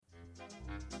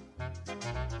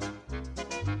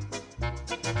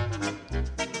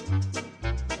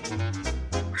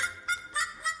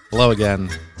Hello again.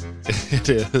 It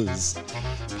is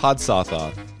Pod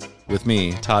Sawthoth with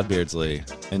me, Todd Beardsley,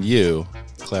 and you,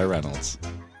 Claire Reynolds.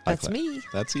 Hi, That's Claire. me.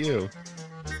 That's you.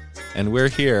 And we're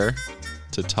here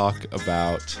to talk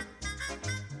about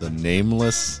The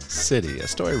Nameless City, a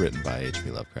story written by H.P.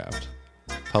 Lovecraft,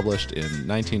 published in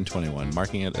 1921,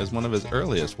 marking it as one of his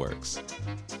earliest works.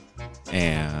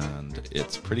 And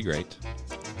it's pretty great.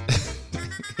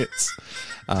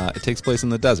 It takes place in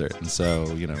the desert, and so,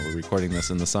 we're recording this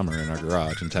in the summer in our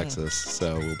garage in Texas,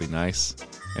 so we'll be nice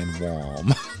and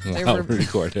warm while we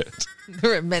record it.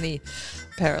 There are many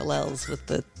parallels with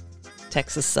the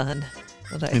Texas sun.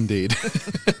 Indeed.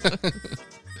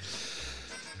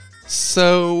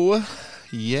 So,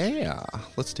 yeah,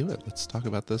 let's do it. Let's talk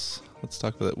about this. Let's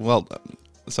talk about it. Well,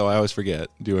 so I always forget.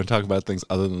 Do you want to talk about things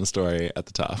other than the story at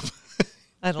the top?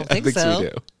 I don't think I think so. we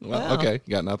do. Well, okay.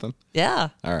 You got nothing? Yeah.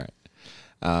 All right.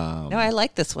 No, I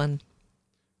like this one.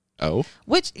 Oh?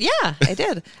 Yeah, I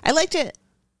did. I liked it.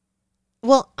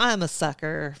 Well, I'm a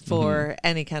sucker for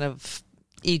any kind of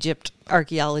Egypt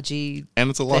archaeology. And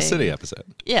it's a Lost thing. City episode.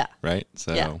 Yeah. Right?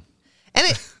 So. Yeah.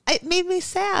 And it made me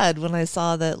sad when I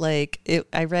saw that,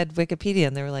 I read Wikipedia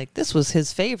and they were like, this was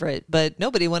his favorite, but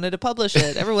nobody wanted to publish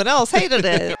it. Everyone else hated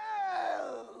it.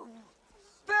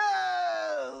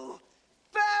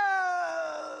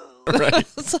 Right.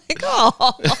 It's like,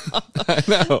 oh. I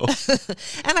know.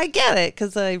 And I get it,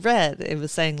 because I read it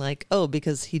was saying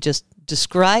because he just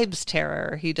describes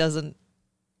terror. He doesn't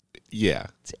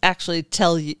actually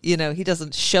tell you, he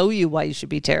doesn't show you why you should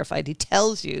be terrified. He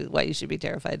tells you why you should be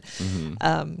terrified.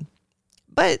 Mm-hmm.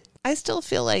 But I still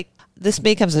feel like this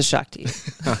may come as a shock to you.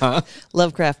 Uh-huh.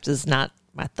 Lovecraft is not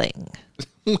my thing.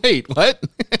 Wait, what?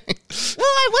 Well,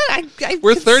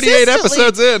 we're 38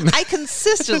 episodes in. I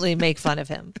consistently make fun of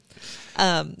him.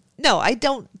 No, I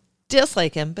don't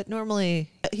dislike him, but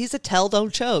normally he's a tell,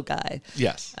 don't show guy.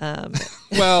 Yes.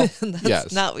 Well, that's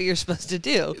yes. not what you're supposed to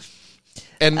do.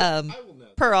 And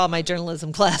per all my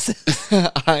journalism classes,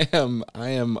 I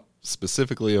am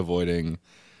specifically avoiding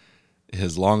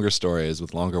his longer stories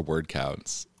with longer word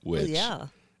counts, which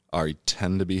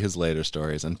tend to be his later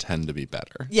stories and tend to be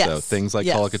better. Yes. So things like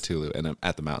Call of Cthulhu and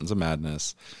At the Mountains of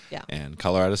Madness and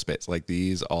Color Out of Space,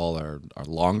 these all are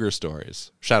longer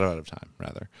stories. Shadow Out of Time,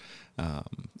 rather.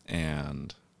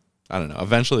 And I don't know.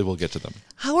 Eventually we'll get to them.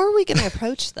 How are we going to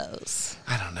approach those?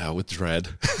 I don't know, with dread.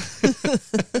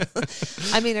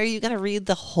 I mean, are you going to read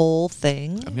the whole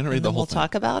thing? I'm going to read the whole thing. We'll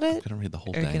talk about it? I'm going to read the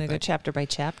whole thing. Are you going to go chapter by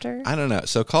chapter? I don't know.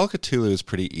 So Call of Cthulhu is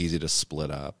pretty easy to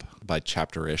split up by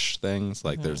chapter-ish things.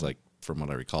 There's from what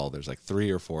I recall, there's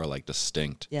 3 or 4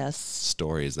 distinct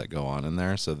stories that go on in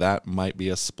there. So that might be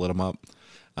a split them up.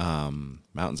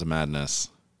 Mountains of Madness.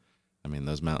 I mean,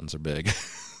 those mountains are big.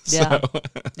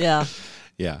 Yeah.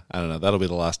 Yeah, I don't know. That'll be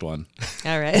the last one.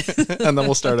 All right. And then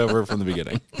we'll start over from the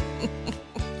beginning.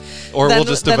 Or we'll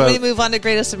just devote... Then we move on to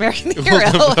Greatest American Hero.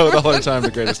 We'll devote all our time to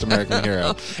Greatest American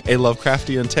Hero. A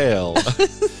Lovecraftian tale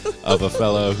of a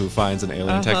fellow who finds an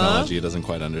alien technology he doesn't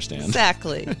quite understand.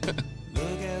 Exactly. Look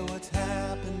at what's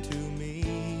happened to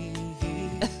me.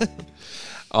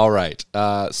 All right.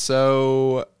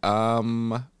 So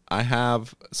I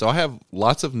have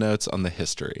lots of notes on the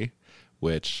history,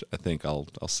 which I think I'll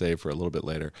save for a little bit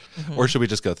later. Mm-hmm. Or should we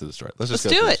just go through the story? Let's go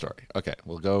through the story. Okay,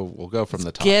 we'll go from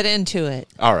the top. Get into it.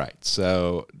 All right.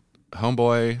 So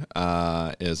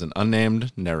Homeboy is an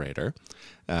unnamed narrator.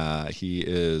 He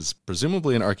is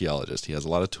presumably an archaeologist. He has a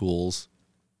lot of tools.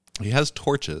 He has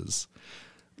torches.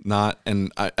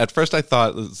 At first I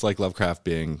thought it's like Lovecraft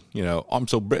being, I'm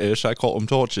so British, I call them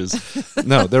torches.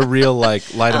 No, they're real, light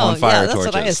them on fire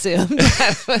torches. That's what I assumed.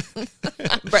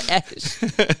 British.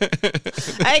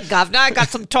 Hey, governor, I got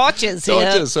some torches here.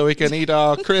 Torches, so we can eat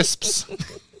our crisps.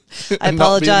 I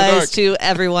apologize to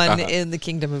everyone in the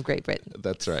Kingdom of Great Britain.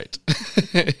 That's right.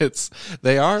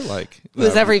 They are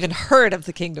who's ever even heard of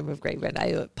the Kingdom of Great Britain. I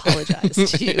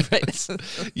apologize to you. Right?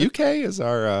 UK is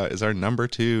our number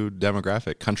 2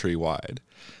 demographic countrywide.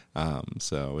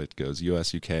 So it goes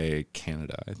US, UK,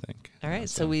 Canada, I think. All right,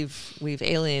 so we've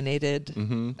alienated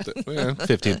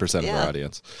 15% of our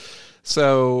audience.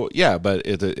 So but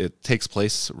it takes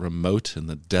place remote in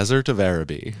the desert of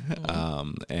Araby,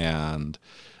 and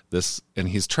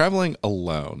he's traveling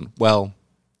alone. Well,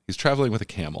 he's traveling with a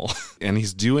camel, and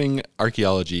he's doing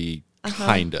archaeology,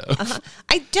 kind of.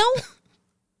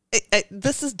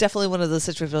 This is definitely one of those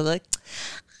situations where I'm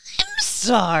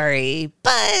sorry,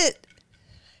 but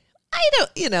I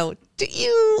don't,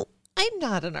 I'm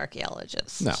not an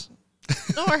archeologist. No.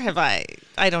 Nor have I.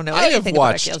 I don't know I anything have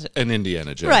watched about archaeology. an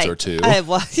Indiana Jones or two. I have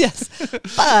watched, yes.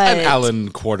 But, an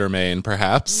Alan Quatermain,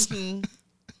 perhaps. Mm-hmm.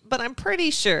 But I'm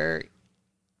pretty sure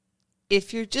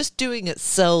if you're just doing it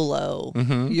solo,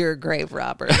 you're a grave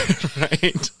robber.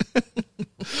 Right.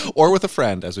 Or with a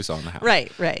friend, as we saw in the house.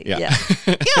 Right. Yeah. Yeah.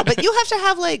 Yeah, but you have to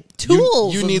have like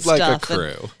tools. You and need like a stuff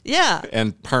crew. yeah.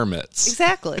 And permits.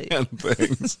 Exactly. And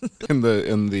things. In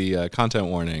the content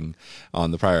warning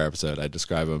on the prior episode, I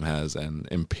describe him as an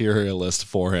imperialist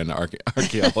foreign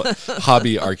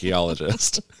hobby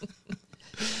archaeologist.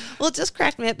 Well, it just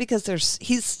cracked me up because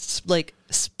he's like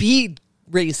speed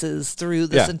races through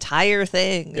this entire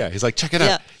thing. Yeah, he's like, check it out.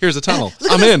 Yeah. Here's a tunnel.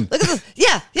 Look I'm at this. in. Look at this.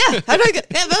 Yeah. How do I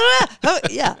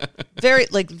get? Yeah.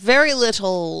 Very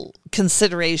little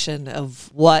consideration of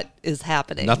what is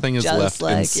happening. Nothing is Just left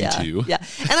in yeah, situ. Yeah,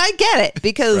 and I get it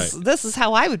because Right. this is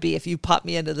how I would be if you put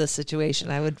me into this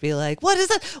situation. I would be like, "What is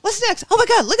that? What's next? Oh my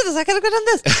god, look at this! I gotta go down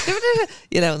this."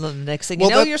 And then the next thing you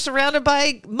know, you're surrounded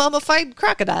by mummified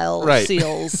crocodile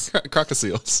seals.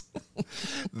 Crocoseals.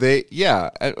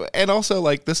 And also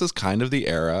like this is kind of the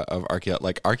era of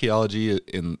archaeology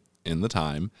in the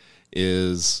time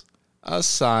is a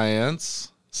science.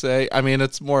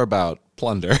 It's more about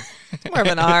plunder. More of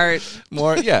an art. It's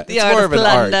more of an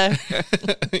art.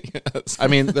 Yes. I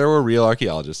mean, there were real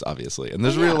archaeologists, obviously, and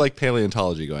there's real like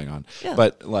paleontology going on. Yeah.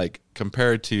 But like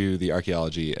compared to the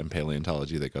archaeology and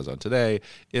paleontology that goes on today,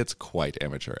 it's quite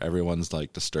amateur. Everyone's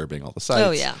like disturbing all the sites.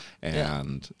 Oh yeah.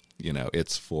 And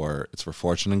it's for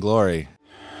fortune and glory.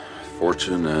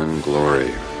 Fortune and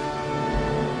glory.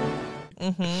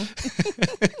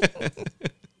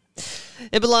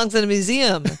 It belongs in a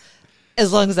museum,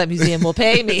 as long as that museum will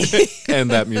pay me.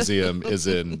 And that museum is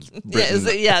in Britain.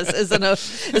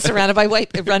 It's surrounded by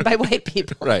run by white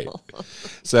people. Right.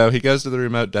 So he goes to the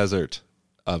remote desert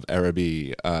of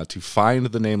Araby to find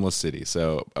the Nameless City.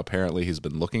 So apparently he's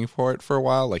been looking for it for a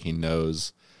while. Like he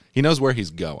knows where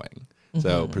he's going.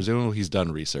 So presumably he's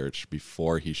done research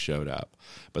before he showed up.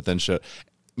 But then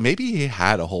maybe he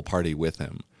had a whole party with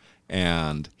him.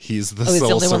 And he's the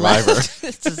sole survivor.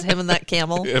 It's just him and that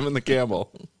camel. Him and the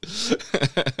camel.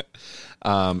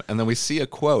 And then we see a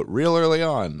quote real early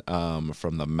on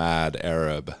from the mad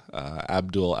Arab,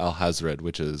 Abdul al-Hazred,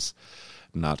 which is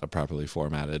not a properly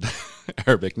formatted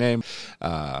Arabic name.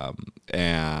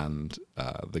 And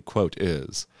the quote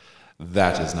is,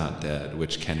 "That is not dead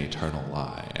which can eternal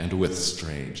lie, and with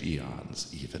strange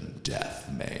eons even death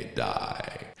may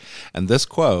die." And this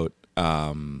quote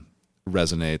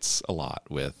resonates a lot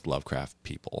with Lovecraft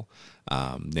people.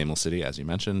 Nameless City, as you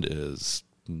mentioned, is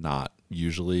not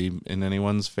usually in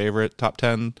anyone's favorite top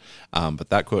 10, but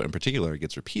that quote in particular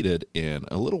gets repeated in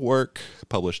a little work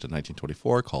published in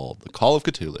 1924 called The Call of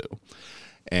Cthulhu.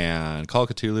 And Call of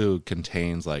Cthulhu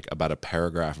contains like about a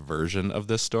paragraph version of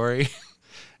this story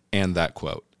and that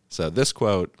quote. So this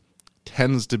quote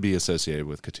tends to be associated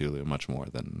with Cthulhu much more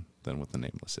than with the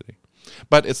Nameless City.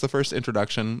 But it's the first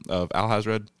introduction of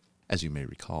Al-Hazred. As you may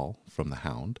recall from The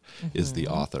Hound, is the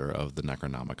author of the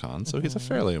Necronomicon. So he's a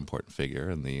fairly important figure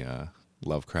in the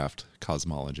Lovecraft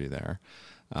cosmology there.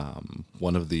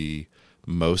 One of the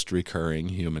most recurring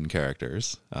human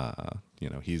characters.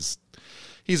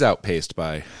 He's outpaced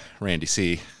by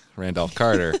Randolph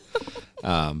Carter.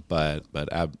 But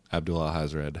Abdul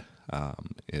al-Hazred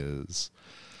is...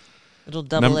 Little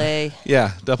double A.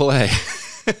 Yeah, double A.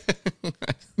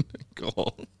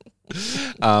 Cool.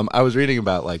 I was reading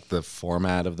about like the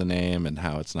format of the name and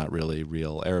how it's not really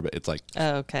real Arabic. It's like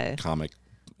comic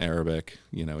Arabic.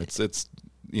 It's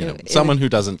someone who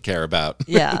doesn't care about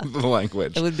the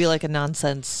language. It would be like a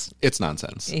nonsense. It's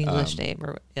nonsense. English name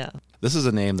This is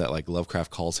a name that like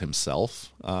Lovecraft calls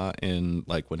himself in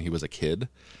like when he was a kid.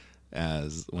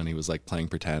 When he was like playing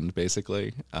pretend,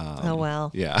 basically. Oh wow!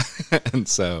 Yeah, and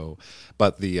so,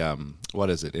 but the what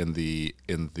is it in the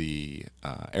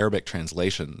Arabic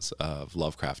translations of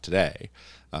Lovecraft today?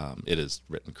 It is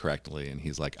written correctly, and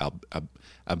he's like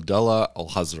Abdullah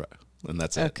al-Hazra, and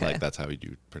that's it. Okay. Like that's how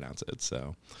you pronounce it.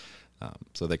 So,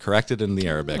 so they corrected in the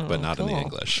Arabic, but not in the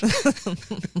English.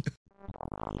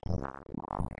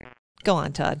 Go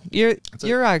on, Todd.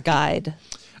 You're our guide.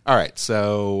 All right,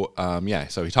 so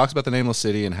so he talks about the Nameless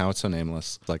City and how it's so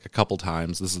nameless like a couple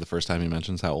times. This is the first time he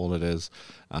mentions how old it is,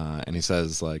 and he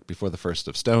says like before the first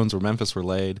of stones where Memphis were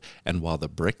laid, and while the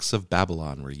bricks of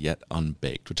Babylon were yet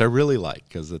unbaked, which I really like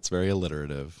because it's very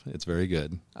alliterative. It's very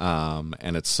good,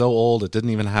 and it's so old it didn't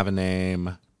even have a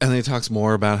name. And then he talks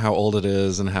more about how old it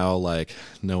is and how like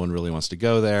no one really wants to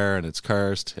go there, and it's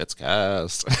cursed. It's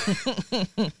cursed.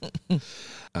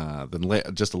 Then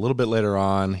just a little bit later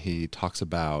on, he talks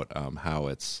about how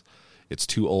it's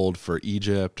too old for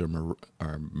Egypt or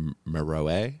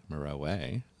Meroe.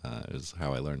 Meroe is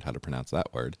how I learned how to pronounce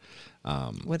that word.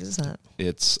 What is that?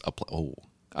 It's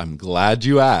I'm glad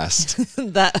you asked.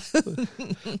 That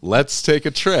Let's take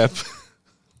a trip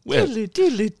with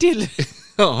diddly.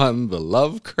 on the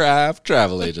Lovecraft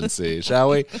Travel Agency, shall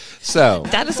we? So,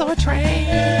 Dinosaur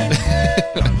train.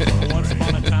 Once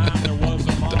upon a time, there was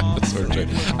a dinosaur train.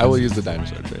 I will use the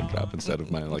dinosaur train drop instead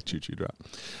of my like choo-choo drop.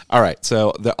 All right,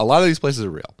 so a lot of these places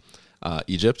are real.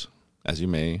 Egypt, as you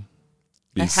may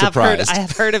be surprised. I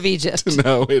have heard of Egypt.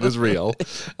 No, it is real.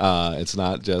 It's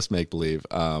not just make-believe.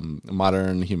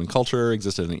 Modern human culture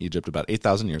existed in Egypt about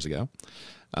 8,000 years ago.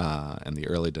 And the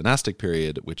early dynastic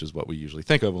period, which is what we usually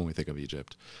think of when we think of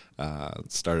Egypt,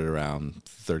 started around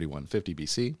 3150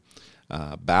 BC.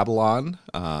 Babylon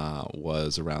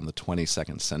was around the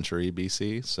 22nd century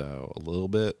BC, so a little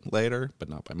bit later, but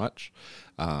not by much.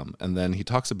 And then he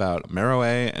talks about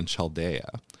Meroe and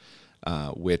Chaldea,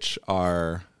 which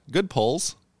are good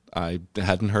pulls. I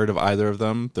hadn't heard of either of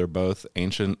them. They're both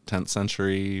ancient 10th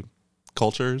century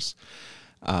cultures.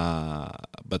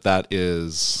 But that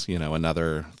is,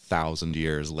 another 1,000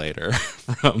 years later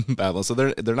from Babylon. So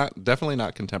they're definitely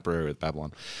not contemporary with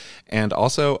Babylon. And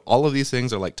also all of these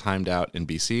things are like timed out in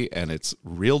BC, and it's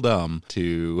real dumb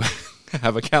to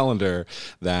have a calendar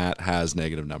that has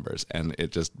negative numbers, and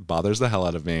it just bothers the hell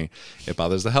out of me. It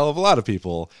bothers the hell of a lot of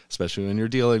people, especially when you're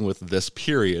dealing with this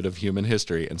period of human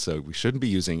history. And so we shouldn't be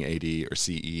using AD or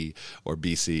CE or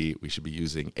BC. We should be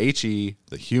using HE,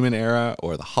 the human era,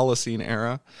 or the Holocene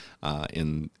era.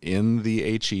 In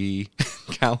the HE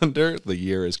calendar, the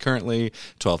year is currently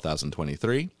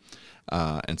 12,023.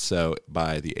 And so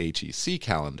by the HEC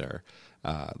calendar,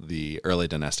 the early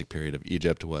dynastic period of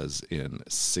Egypt was in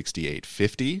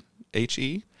 6850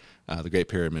 HE. The Great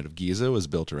Pyramid of Giza was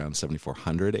built around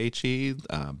 7400 HE.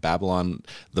 Babylon,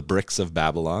 the bricks of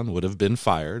Babylon would have been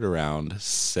fired around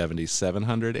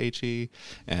 7700 HE,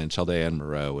 and Chaldea and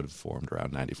Meroe would have formed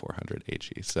around 9400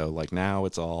 HE. So like now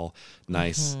it's all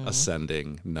nice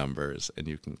ascending numbers, and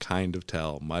you can kind of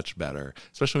tell much better,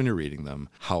 especially when you're reading them,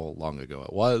 how long ago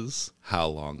it was, how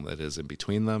long that is in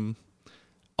between them,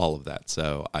 all of that.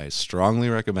 So I strongly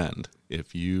recommend,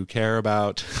 if you care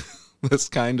about this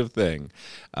kind of thing,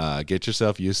 get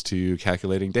yourself used to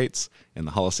calculating dates in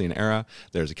the Holocene era.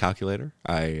 There's a calculator.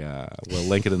 I will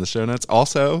link it in the show notes.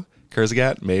 Also,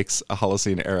 Kurzgesagt makes a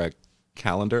Holocene era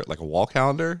calendar, like a wall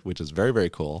calendar, which is very, very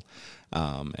cool.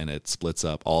 And it splits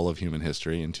up all of human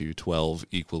history into 12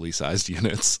 equally sized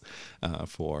units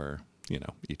for,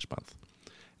 each month.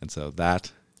 And so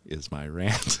that is my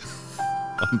rant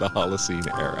on the Holocene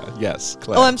era. Yes,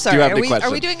 Claire. Oh, I'm sorry. Do you have any Are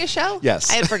questions? we doing a show?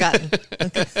 Yes. I had forgotten.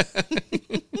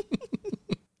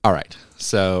 All right.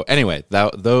 So anyway,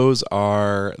 those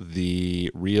are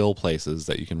the real places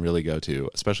that you can really go to,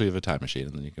 especially if you have a time machine,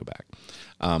 and then you go back.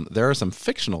 There are some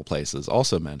fictional places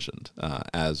also mentioned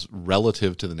as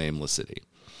relative to the Nameless City.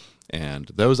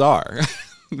 And those are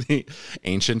the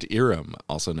ancient Iram,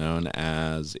 also known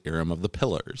as Iram of the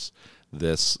Pillars.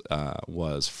 This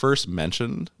was first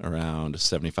mentioned around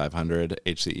 7500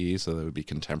 HCE, so that would be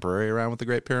contemporary around with the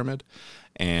Great Pyramid.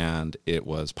 And it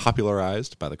was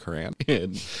popularized by the Quran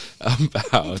in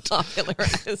about...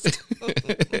 Popularized.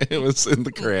 It was in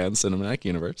the Quran Cinematic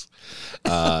Universe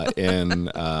in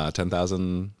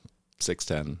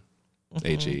 10,610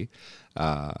 HE.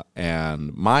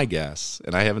 And my guess,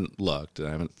 and I haven't looked,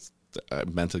 and I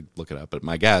meant to look it up, but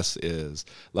my guess is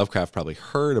Lovecraft probably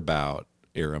heard about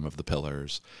Iram of the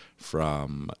Pillars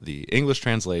from the English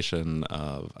translation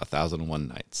of 1001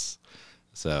 Nights.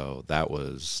 So that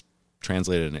was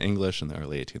translated in English in the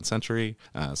early 18th century.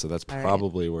 So that's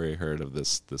probably where he heard of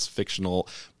this fictional,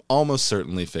 almost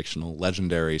certainly fictional,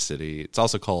 legendary city. It's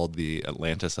also called the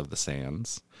Atlantis of the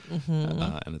Sands.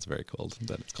 And it's very cool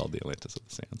that it's called the Atlantis of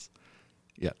the Sands.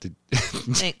 Yeah.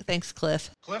 Thanks,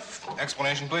 Cliff. Cliff,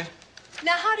 explanation, please.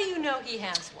 Now, how do you know he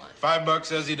has one? $5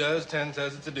 says he does, 10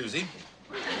 says it's a doozy.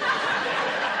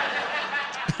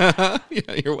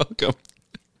 Yeah, you're welcome.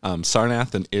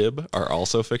 Sarnath and Ib are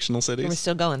also fictional cities. We're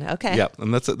still going. Okay. Yep,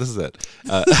 and that's it. This is it.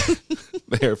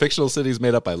 They are fictional cities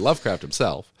made up by Lovecraft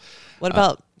himself. What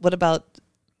about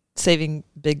saving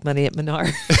big money at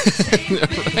Menard?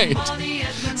 Right.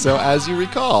 So as you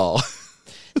recall,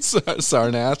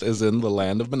 Sarnath is in the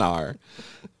land of Manar,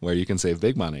 where you can save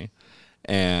big money.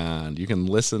 And you can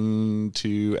listen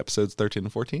to episodes 13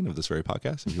 and 14 of this very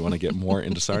podcast if you want to get more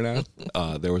into Sarnath.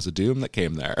 There was a doom that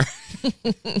came there.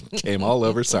 Came all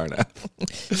over Sarnath.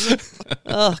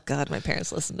 Oh, God, my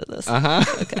parents listened to this.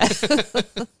 Okay.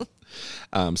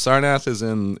 Sarnath is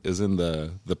in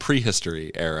the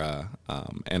prehistory era,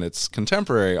 and it's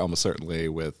contemporary almost certainly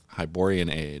with Hyborian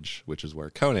Age, which is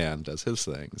where Conan does his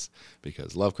things,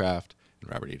 because Lovecraft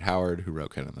Robert E. Howard, who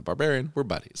wrote Conan the Barbarian, were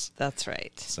buddies. That's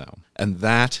right. So, and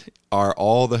that are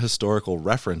all the historical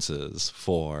references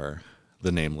for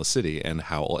the Nameless City and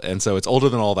and so it's older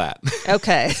than all that.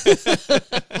 Okay.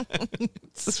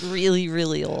 It's really,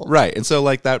 really old. Right. And so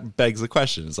like that begs the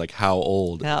question, is like how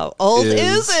old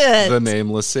is it? The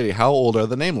Nameless City? How old are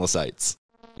the Namelessites?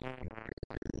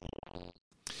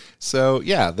 So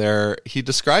yeah, he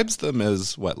describes them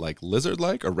as what, like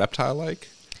lizard-like or reptile-like?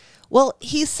 Well,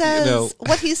 he says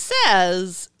what he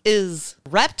says is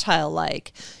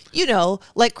reptile-like,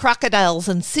 like crocodiles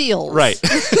and seals. Right.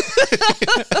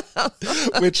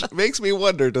 Which makes me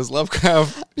wonder, does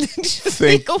Lovecraft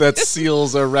think that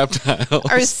seals are reptiles?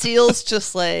 Are seals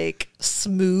just like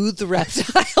smooth reptiles?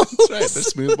 That's right, they're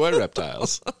smooth boy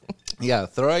reptiles. Yeah,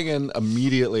 throwing in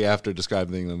immediately after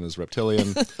describing them as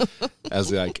reptilian,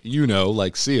 as like,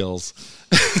 like seals,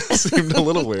 seemed a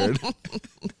little weird.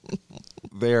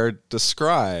 They are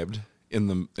described in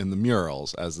the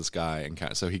murals as this guy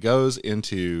so he goes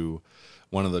into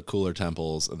one of the cooler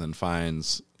temples and then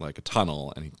finds like a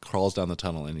tunnel, and he crawls down the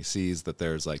tunnel and he sees that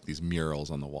there's like these murals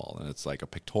on the wall, and it's like a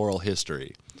pictorial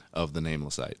history of the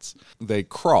Namelessites. They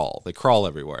crawl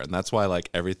everywhere, and that's why like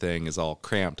everything is all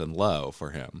cramped and low for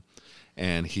him.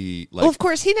 And he like, well, of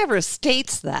course, he never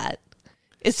states that.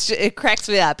 It cracks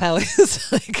me up how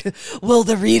it's like, will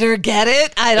the reader get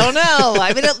it? I don't know.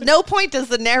 I mean, at no point does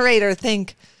the narrator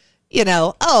think,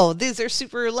 these are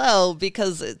super low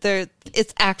because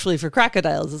it's actually for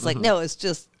crocodiles. It's like, no, it's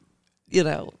just,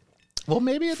 well,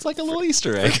 maybe it's like a little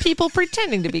Easter egg. people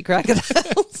pretending to be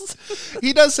crocodiles.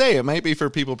 He does say it might be for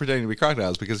people pretending to be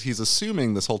crocodiles, because he's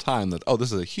assuming this whole time that,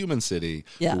 this is a human city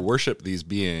who worship these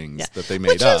beings that they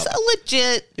made up. Which is a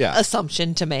legit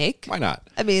assumption to make. Why not?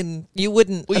 I mean, you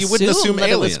wouldn't assume that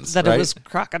aliens, it was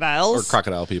crocodiles. Or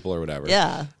crocodile people or whatever.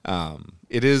 Yeah.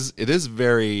 It is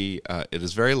very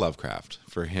Lovecraft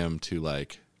for him to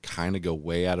like kind of go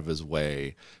way out of his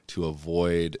way to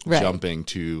avoid jumping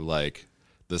to like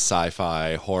the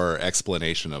sci-fi horror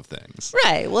explanation of things.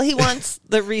 Right. Well, he wants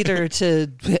the reader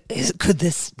to, could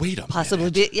this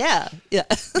possibly be? Yeah. Yeah.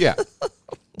 Yeah.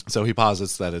 So he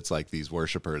posits that it's like these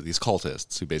these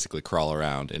cultists who basically crawl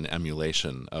around in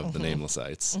emulation of the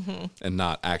Namelessites and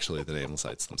not actually the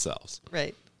Namelessites themselves.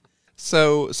 Right.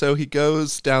 So he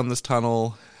goes down this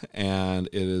tunnel, and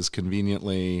it is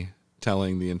conveniently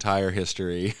telling the entire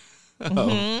history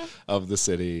of the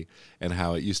city and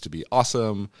how it used to be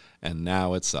awesome and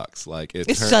now it sucks. Like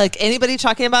it's like anybody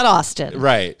talking about Austin.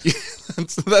 Right.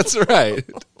 That's right.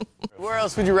 Where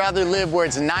else would you rather live where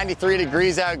it's 93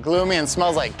 degrees out, gloomy, and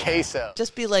smells like queso?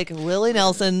 Just be like Willie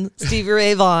Nelson, Stevie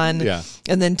Ray Vaughan,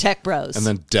 and then Tech Bros. And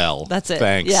then Dell. That's it.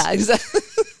 Thanks. Yeah, exactly.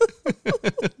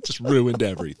 Just ruined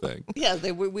everything. Yeah,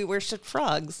 we worship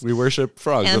frogs. We worship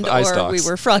frogs with eye stalks. We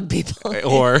were frog people.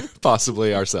 Or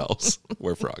possibly ourselves.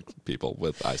 We're frog people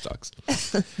with eye stalks.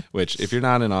 Which, if you're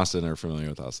not in Austin or familiar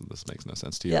with Austin, this makes no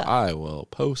sense to you. Yeah. I will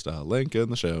post a link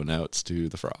in the show notes to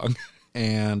the frog.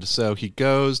 And so he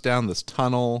goes down this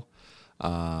tunnel.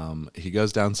 He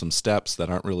goes down some steps that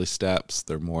aren't really steps.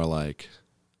 They're more like...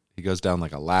 He goes down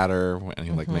like a ladder, and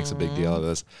he like makes a big deal of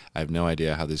this. I have no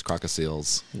idea how these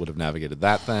crocodiles would have navigated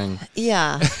that thing.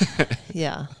 Yeah,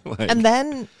 yeah. Like, and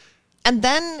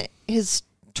then his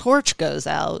torch goes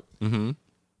out, and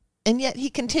yet he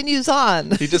continues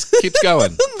on. He just keeps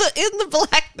going in the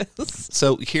blackness.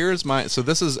 So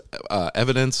this is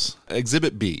evidence,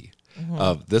 Exhibit B,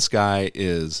 of this guy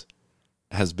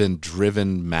has been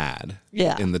driven mad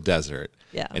in the desert.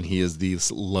 Yeah. And he is the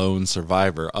lone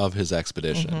survivor of his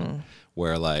expedition,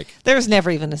 where like there was never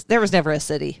a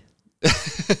city.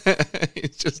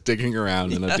 He's just digging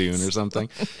around in a dune or something.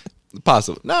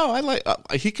 Possible. No, I like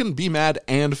he can be mad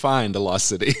and find a lost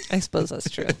city. I suppose that's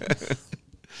true.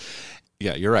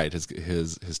 Yeah, you're right.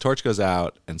 His torch goes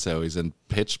out, and so he's in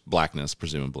pitch blackness,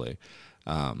 presumably.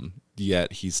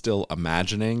 Yet he's still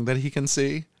imagining that he can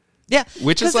see. Yeah,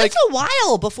 which is like it's a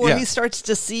while before he starts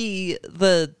to see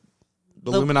the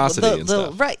luminosity and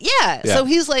stuff. Right. Yeah. So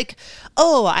he's like,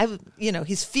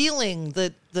 he's feeling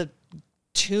the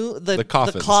coffins,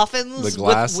 the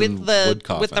glass with and the wood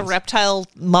coffins. with the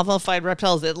mummified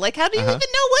reptiles. Like, how do you even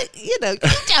know what you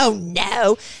don't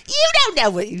know? You don't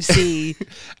know what you see.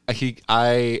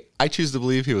 I choose to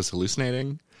believe he was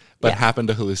hallucinating, but happened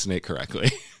to hallucinate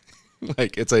correctly.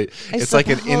 Like it's like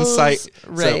an insight.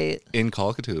 Right. So in Call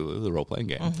of Cthulhu, the role playing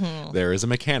game, there is a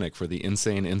mechanic for the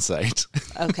insane insight.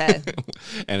 Okay.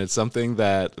 And it's something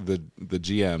that the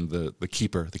GM, the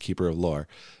keeper of lore,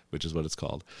 which is what it's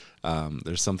called.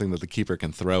 There's something that the keeper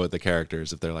can throw at the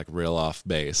characters if they're like real off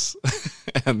base,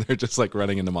 and they're just like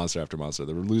running into monster after monster.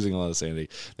 They're losing a lot of sanity.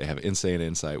 They have insane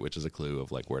insight, which is a clue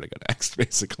of like where to go next,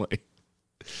 basically.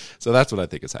 So that's what I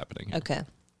think is happening here. Okay.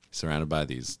 Surrounded by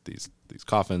these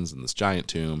coffins and this giant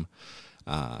tomb,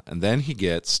 and then he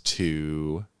gets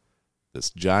to this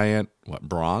giant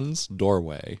bronze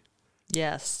doorway.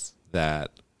 Yes.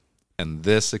 And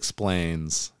this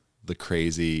explains the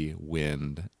crazy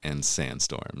wind and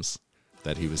sandstorms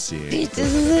that he was seeing. Yep,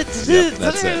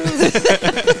 that's it.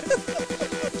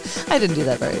 I didn't do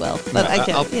that very well, but I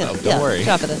can. Don't worry.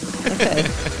 Drop it in. Okay.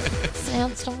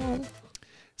 Sandstorm.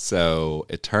 So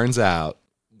it turns out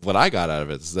what I got out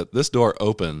of it is that this door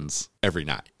opens every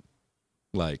night.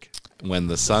 Like when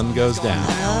the sun goes down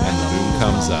and the moon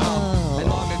comes up.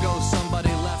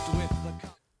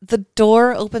 The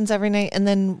door opens every night, and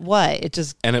then what? It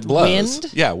just and it blows.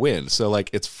 Wind? Yeah, wind. So like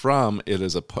it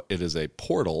is a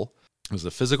portal. It was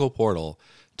a physical portal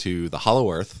to the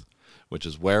Hollow Earth, which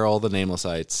is where all the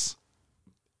Namelessites,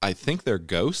 I think their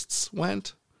ghosts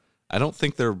went. I don't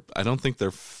think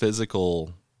they're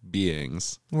physical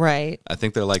beings. Right. I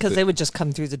think they're like because they would just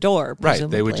come through the door. Presumably.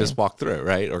 Right. They would just walk through,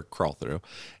 right, or crawl through.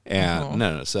 And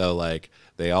no. So like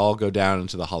they all go down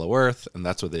into the Hollow Earth, and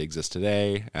that's where they exist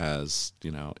today as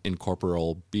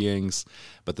incorporeal beings.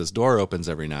 But this door opens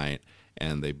every night,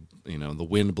 and the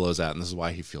wind blows out, and this is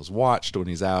why he feels watched when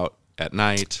he's out at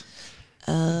night.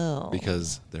 Oh.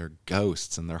 Because they're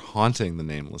ghosts and they're haunting the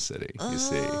Nameless City. You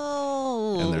see.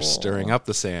 And they're Oh. stirring up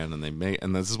the sand,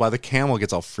 and this is why the camel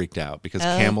gets all freaked out, because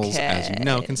camels, as you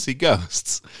know, can see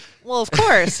ghosts. Well, of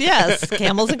course, yes.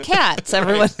 Camels and cats.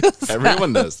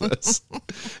 Everyone knows this.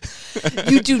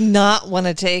 You do not want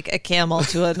to take a camel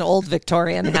to an old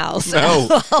Victorian house.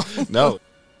 No.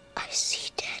 I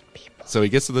see dead people. So he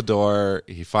gets to the door.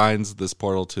 He finds this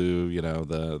portal to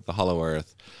the Hollow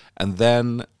Earth, and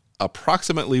then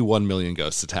approximately 1 million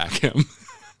ghosts attack him,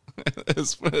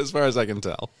 as far as I can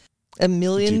tell. 1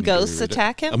 million ghosts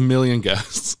attack him? 1 million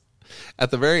ghosts at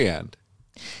the very end.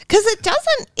 Because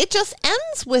it just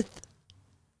ends with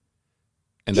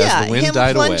And as the wind him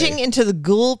died plunging away, into the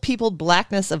ghoul-peopled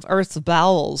blackness of Earth's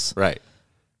bowels. right?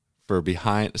 For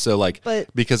behind, so like,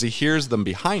 But because he hears them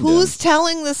behind him. Who's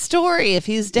telling the story if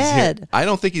he's dead? I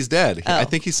don't think he's dead. Oh. I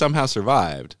think he somehow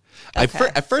survived. Okay.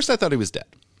 At first, I thought he was dead.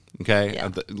 Okay, Yeah.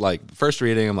 Like first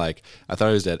reading, I'm like, I thought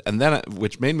he was dead, and then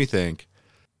which made me think,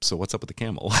 so what's up with the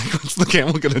camel? Like, what's the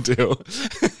camel gonna do?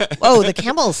 Oh, the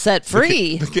camel's set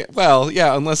free. Well,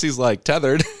 yeah, unless he's like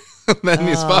tethered, then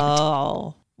he's fucked.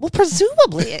 Oh. Well,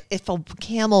 presumably, if a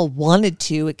camel wanted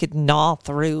to, it could gnaw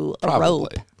through a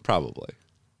rope. Probably.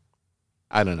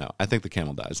 I don't know. I think the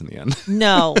camel dies in the end.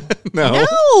 No. No?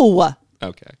 No.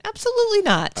 Okay. Absolutely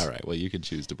not. All right. Well, you can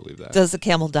choose to believe that.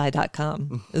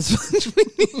 DoesTheCamelDie.com is what we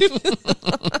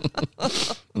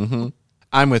need.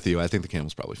 I'm with you. I think the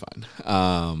camel's probably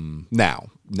fine.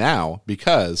 Now,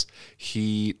 because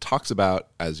he talks about,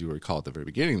 as you recall at the very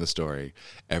beginning of the story,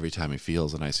 every time he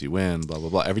feels an icy wind, blah, blah,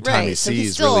 blah. Every time he so he's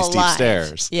sees still really steep alive.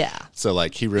 stairs. Yeah. So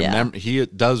like he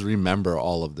does remember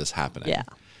all of this happening. Yeah.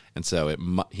 And so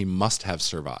he must have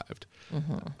survived.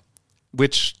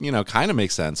 Which, kind of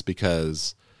makes sense,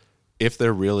 because if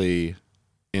they're really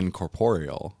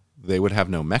incorporeal, they would have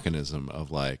no mechanism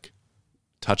of like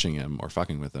touching him or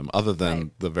fucking with him other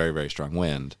than the very, very strong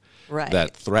wind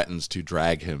that threatens to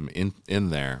drag him in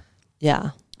there.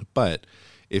 Yeah. But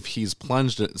if he's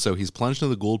plunged into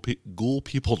the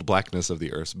ghoul-peopled blackness of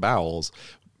the Earth's bowels,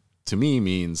 to me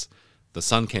means the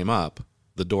sun came up,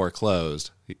 the door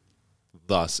closed,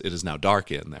 thus it is now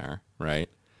dark in there, right?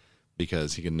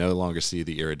 Because he can no longer see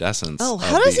the iridescence. Oh, of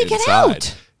how does the he get inside.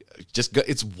 out? Just go,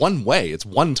 it's one way, it's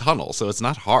one tunnel, so it's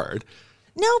not hard.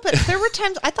 No, but I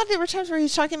thought there were times where he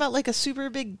was talking about like a super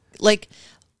big, like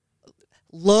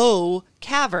low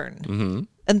cavern. Mm-hmm.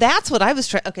 And that's what I was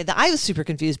trying. Okay, I was super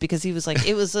confused because he was like,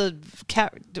 it was a,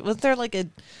 was there like it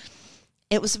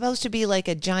was supposed to be like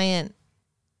a giant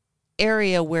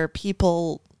area where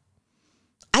people,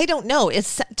 I don't know.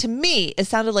 To me, it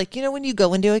sounded like, when you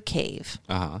go into a cave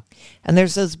and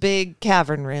there's those big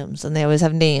cavern rooms and they always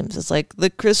have names. It's like the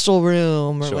crystal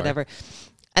room or whatever.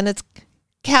 And it's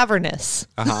cavernous.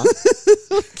 Right.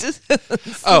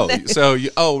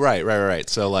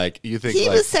 So like you think he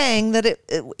was saying that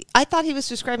I thought he was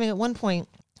describing at one point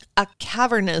a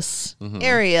cavernous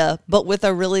area, but with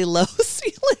a really low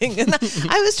ceiling. And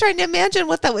I was trying to imagine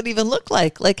what that would even look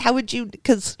like. Like, how would you,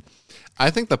 because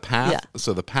I think the path,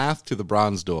 so the path to the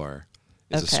bronze door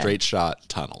is a straight shot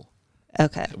tunnel.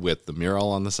 Okay. With the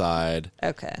mural on the side.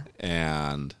 Okay.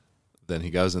 And then he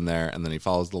goes in there, and then he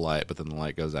follows the light, but then the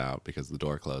light goes out because the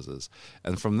door closes.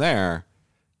 And from there,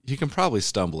 he can probably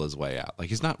stumble his way out. Like,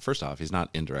 he's not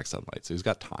in direct sunlight, so he's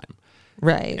got time.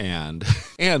 Right.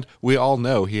 And we all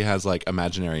know he has, like,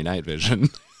 imaginary night vision.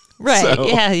 Right. So,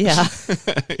 yeah.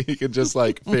 he could just,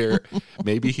 like, fear.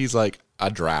 Maybe he's, like, a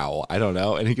drow. I don't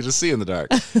know. And he can just see in the dark.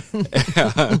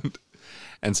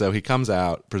 And so he comes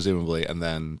out, presumably, and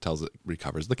then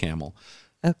recovers the camel.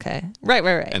 Okay. Right.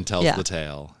 And tells the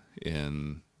tale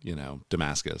in,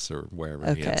 Damascus or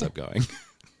wherever he ends up going.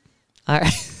 All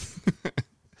right.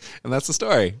 And that's the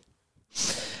story.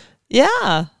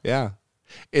 Yeah. Yeah.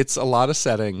 It's a lot of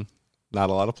setting, not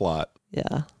a lot of plot.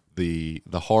 Yeah. The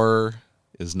horror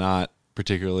is not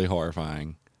particularly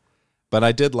horrifying. But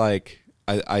I did like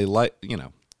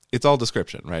it's all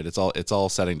description, right? It's all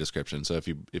setting description. So if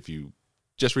you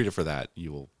just read it for that,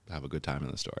 you will have a good time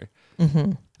in the story.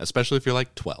 Mm-hmm. Especially if you're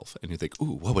like 12 and you think,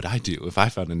 "Ooh, what would I do if I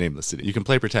found a nameless city?" You can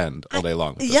play pretend all day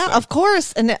long. Of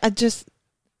course. And I just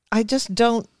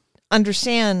don't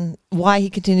understand why he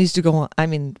continues to go on. I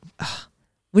mean,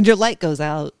 when your light goes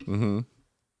out,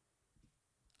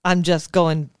 I'm just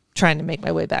trying to make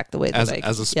my way back the way that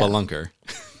as a spelunker.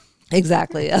 Yeah.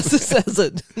 Exactly, as it says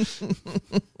it.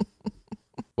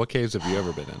 What caves have you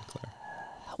ever been in, Claire?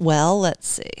 Well, let's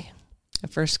see. The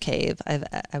first cave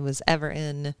I was ever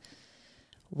in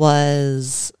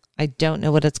was, I don't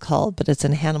know what it's called, but it's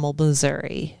in Hannibal,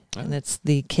 Missouri. Oh. And it's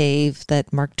the cave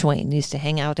that Mark Twain used to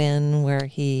hang out in, where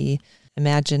he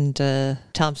imagined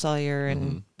Tom Sawyer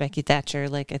and Becky Thatcher.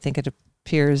 Like, I think it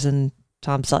appears in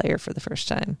Tom Sawyer for the first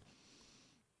time.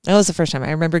 That was the first time.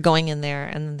 I remember going in there,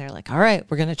 and then they're like, "All right,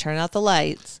 we're going to turn out the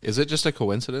lights." Is it just a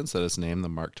coincidence that it's named the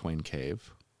Mark Twain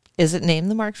Cave? Is it named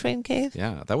the Mark Twain Cave?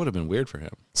 Yeah, that would have been weird for him.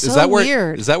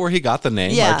 Weird. Is that where he got the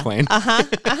name Mark Twain?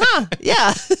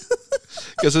 Yeah.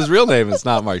 Because his real name is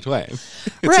not Mark Twain.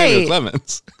 It's Samuel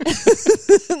Clemens.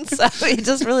 So he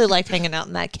just really liked hanging out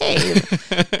in that cave.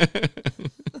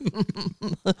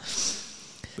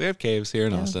 We have caves here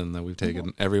in Austin that we've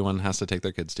taken. Everyone has to take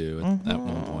their kids to at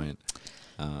one point.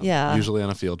 Usually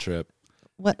on a field trip.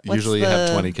 Usually you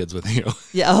have 20 kids with you.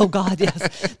 Yeah. Oh, God,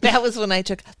 yes. That was when I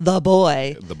took the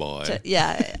boy.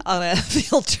 On a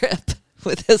field trip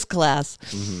with his class.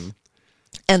 Mm-hmm.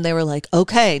 And they were like,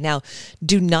 "Okay, now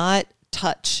do not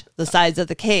touch the sides of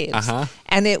the caves."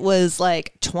 And it was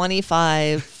like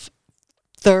 25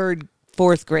 third,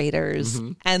 fourth graders.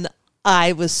 And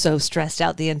I was so stressed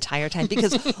out the entire time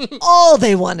because all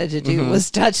they wanted to do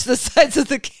was touch the sides of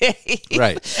the cave.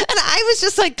 Right. And I was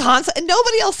just like constant, and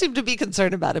nobody else seemed to be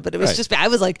concerned about it, but it was just me. I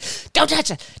was like, "Don't touch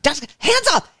it. Hands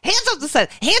up the side,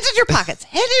 hands in your pockets,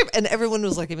 and everyone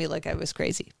was looking at me like I was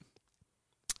crazy.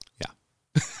 Yeah.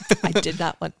 I did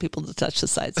not want people to touch the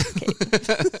sides of the cave.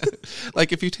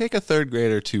 Like, if you take a third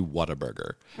grader to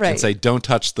Whataburger Right. and say, "Don't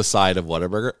touch the side of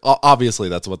Whataburger," obviously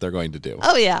that's what they're going to do.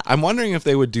 Oh, yeah. I'm wondering if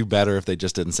they would do better if they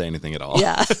just didn't say anything at all.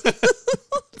 Yeah.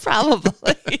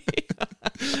 Probably.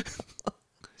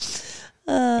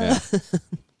 Yeah.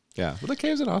 Well, the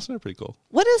caves in Austin are pretty cool.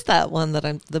 What is that one that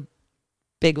the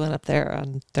big one up there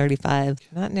on 35?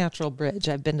 Not Natural Bridge.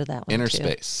 I've been to that one. Inner too.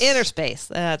 Space. Inner Space.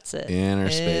 That's it.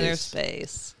 Inner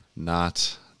Space.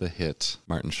 Not the hit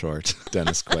Martin Short,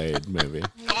 Dennis Quaid movie.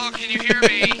 Hello, can you hear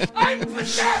me? I'm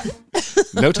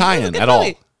possessed. No tie-in at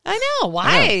all. I know.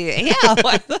 Why? Yeah.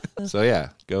 So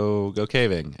yeah, go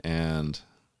caving, and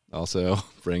also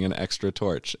bring an extra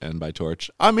torch. And by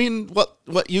torch, I mean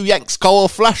what you Yanks call a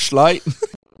flashlight.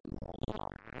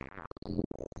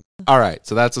 All right,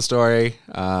 so that's a story.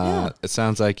 It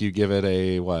sounds like you give it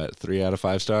a 3 out of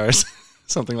 5 stars.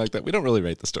 Something like that. We don't really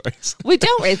rate the stories. We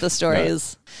don't rate the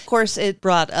stories. No. Of course, it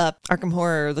brought up Arkham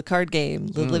Horror, the card game,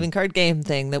 the living card game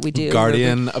thing that we do.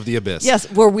 Guardian of the Abyss. Yes,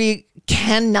 where we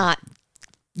cannot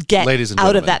get Ladies and out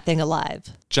of gentlemen, that thing alive.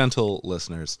 Gentle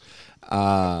listeners,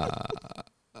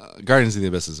 Guardians of the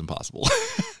Abyss is impossible.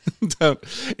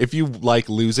 If you like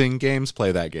losing games,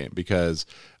 play that game, because,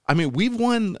 I mean, we've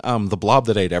won the Blob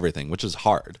That Ate Everything, which is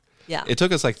hard. Yeah. It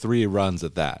took us like 3 runs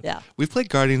at that. Yeah. We've played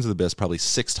Guardians of the Abyss probably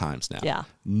 6 times now. Yeah.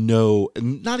 No,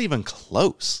 not even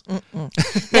close.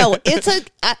 No,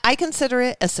 I consider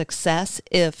it a success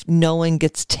if no one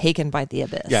gets taken by the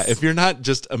Abyss. Yeah, if you're not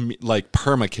just like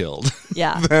perma-killed,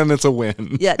 yeah, then it's a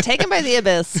win. Yeah, taken by the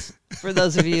Abyss, for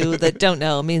those of you that don't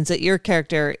know, means that your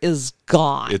character is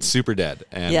gone. It's super dead.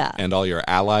 And all your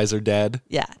allies are dead.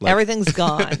 Yeah, like, everything's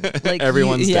gone. Like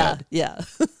everyone's dead. Yeah.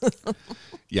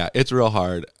 Yeah, it's real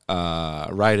hard.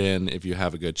 Write in if you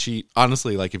have a good cheat.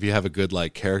 Honestly, like if you have a good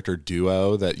like character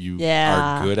duo that you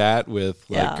are good at with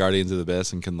like Guardians of the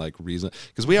Abyss and can like reason,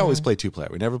 because we always play 2-player.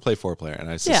 We never play 4-player, and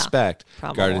I suspect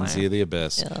Guardians of the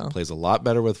Abyss plays a lot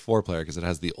better with 4-player because it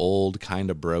has the old kind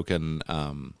of broken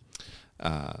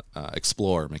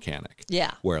explore mechanic.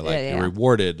 Yeah. Where like you're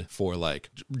rewarded for like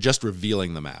just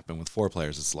revealing the map, and with 4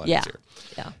 players it's a lot easier.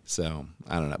 Yeah. So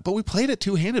I don't know. But we played it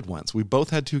 2-handed once. We both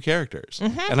had 2 characters.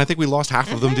 And I think we lost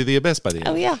half of them to the Abyss by the end.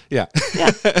 Oh yeah. Yeah.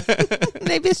 Yeah.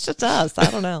 Maybe it's just us. I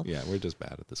don't know. Yeah, we're just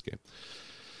bad at this game.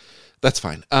 That's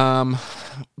fine.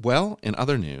 Well, in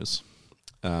other news,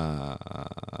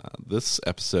 this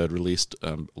episode released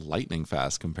lightning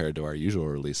fast compared to our usual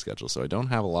release schedule, so I don't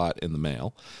have a lot in the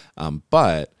mail.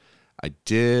 But I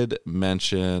did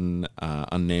mention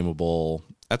Unnameable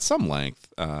at some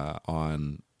length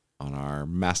on our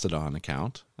Mastodon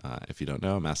account. If you don't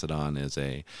know, Mastodon is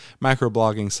a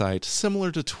microblogging site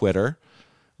similar to Twitter.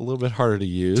 A little bit harder to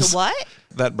use. To what?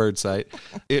 That bird site.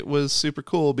 It was super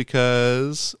cool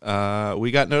because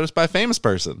we got noticed by a famous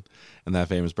person. And that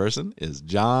famous person is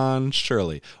John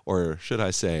Shirley. Or should I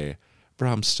say,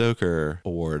 Bram Stoker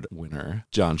Award winner,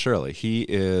 John Shirley. He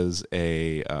is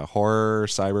a horror,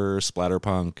 cyber,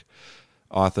 splatterpunk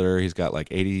author. He's got like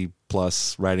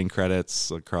 80-plus writing credits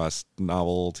across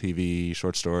novel, TV,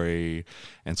 short story,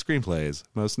 and screenplays,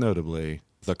 most notably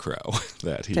The Crow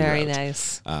that he Very wrote.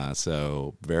 nice.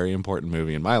 So very important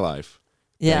movie in my life.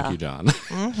 Yeah. Thank you, John.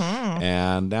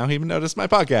 And now he noticed my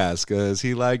podcast because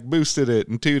he like boosted it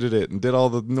and tooted it and did all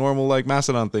the normal like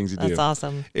Mastodon things you do. That's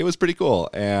awesome. It was pretty cool.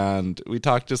 And we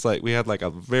talked just like, we had like a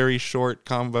very short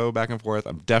convo back and forth.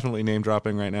 I'm definitely name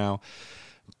dropping right now.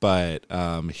 But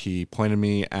he pointed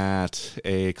me at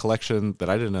a collection that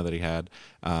I didn't know that he had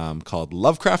called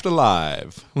Lovecraft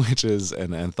Alive, which is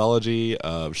an anthology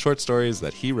of short stories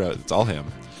that he wrote. It's all him.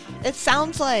 It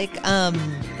sounds like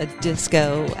a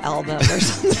disco album or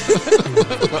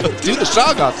something. Do the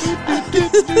shog off.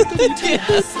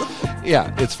 Yes.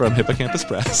 Yeah, it's from Hippocampus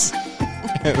Press.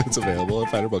 And it's available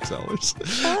at finer booksellers.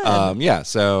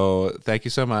 So thank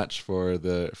you so much for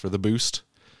the boost.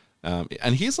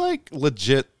 And he's like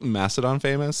legit Mastodon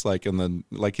famous, like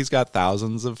he's got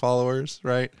thousands of followers,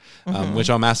 right? Which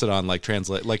on Mastodon like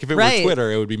translate, like if it were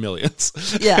Twitter, it would be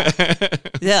millions. Yeah.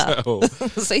 Yeah.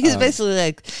 So he's basically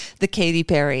like the Katy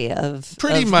Perry of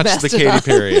pretty much Mastodon. the Katy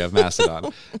Perry of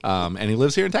Mastodon. And he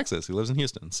lives here in Texas. He lives in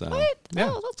Houston. So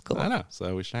yeah, oh, that's cool. I know.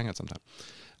 So we should hang out sometime.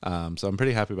 So I'm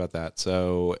pretty happy about that.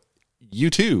 So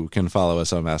you too can follow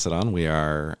us on Mastodon. We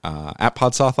are at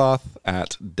Podsawthoth,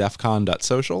 at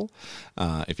defcon.social.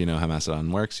 If you know how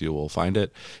Mastodon works, you will find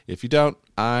it. If you don't,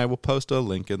 I will post a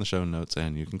link in the show notes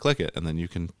and you can click it, and then you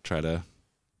can try to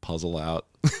puzzle out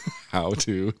how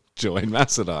to join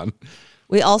Mastodon.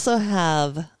 We also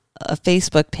have a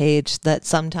Facebook page that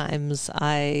sometimes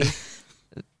I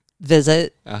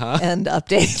visit and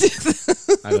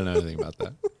update. I don't know anything about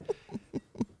that.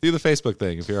 Do the Facebook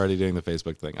thing if you're already doing the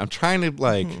Facebook thing. I'm trying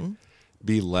to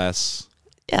be less,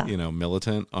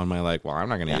 militant on my I'm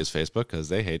not going to use Facebook because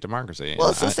they hate democracy.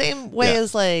 Well, it's the same way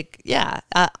as I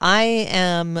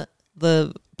am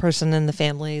the person in the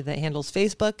family that handles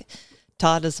Facebook.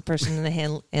 Todd is the person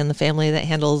in the family that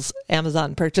handles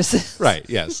Amazon purchases. Right,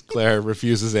 yes. Claire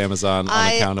refuses Amazon on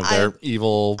account of their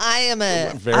evil. I am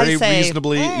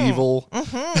reasonably evil.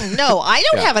 No, I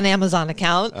don't have an Amazon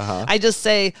account. I just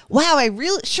say, wow, I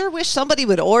really sure wish somebody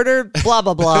would order blah,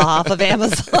 blah, blah off of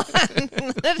Amazon.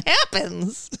 It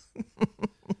happens.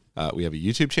 We have a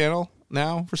YouTube channel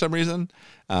now for some reason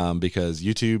because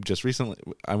YouTube just recently,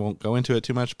 I won't go into it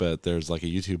too much, but there's like a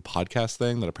YouTube podcast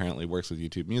thing that apparently works with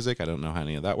YouTube Music. I don't know how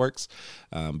any of that works,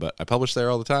 but I publish there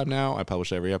all the time now. I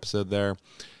publish every episode there.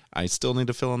 I still need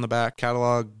to fill in the back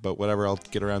catalog, but whatever, I'll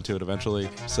get around to it eventually.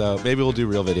 So maybe we'll do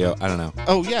real video. I don't know.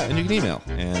 Oh, yeah, and you can email.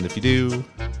 And if you do,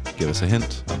 give us a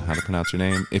hint on how to pronounce your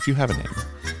name if you have a name.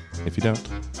 If you don't,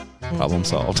 problem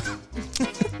solved.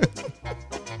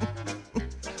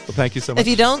 Well, thank you so much. If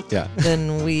you don't,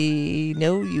 then we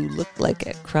know you look like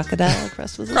a crocodile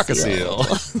crossed with a seal.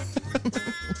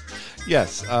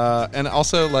 Yes, and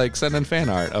also send in fan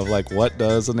art of what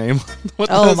does a name?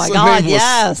 Oh my God!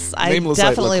 Yes, I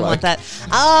definitely want that.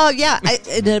 Oh yeah,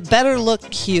 it better look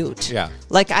cute. Yeah,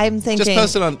 I'm thinking. Just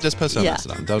post it on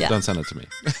Mastodon. Don't send it to me.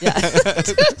 Yeah,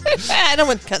 I don't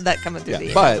want that coming through the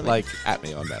air. But at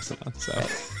me on Mastodon. So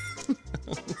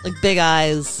big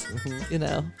eyes,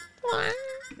 Yes.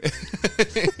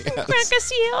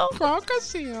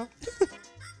 Crocodile.